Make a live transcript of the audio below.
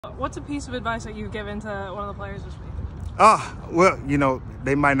What's a piece of advice that you've given to one of the players this week? Well, you know,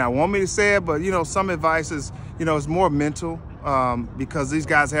 they might not want me to say it, but, you know, some advice is, you know, it's more mental because these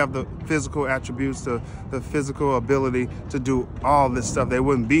guys have the physical attributes, the physical ability to do all this stuff. They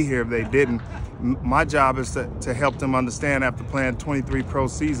wouldn't be here if they didn't. My job is to help them understand after playing 23 pro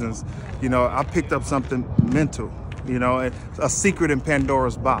seasons, you know, I picked up something mental. You know, a secret in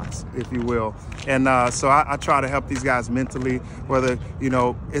Pandora's box, if you will. And so I try to help these guys mentally, whether, you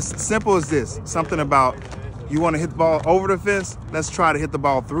know, it's simple as this, something about you want to hit the ball over the fence, let's try to hit the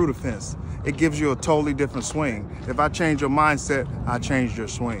ball through the fence. It gives you a totally different swing. If I change your mindset, I change your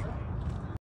swing.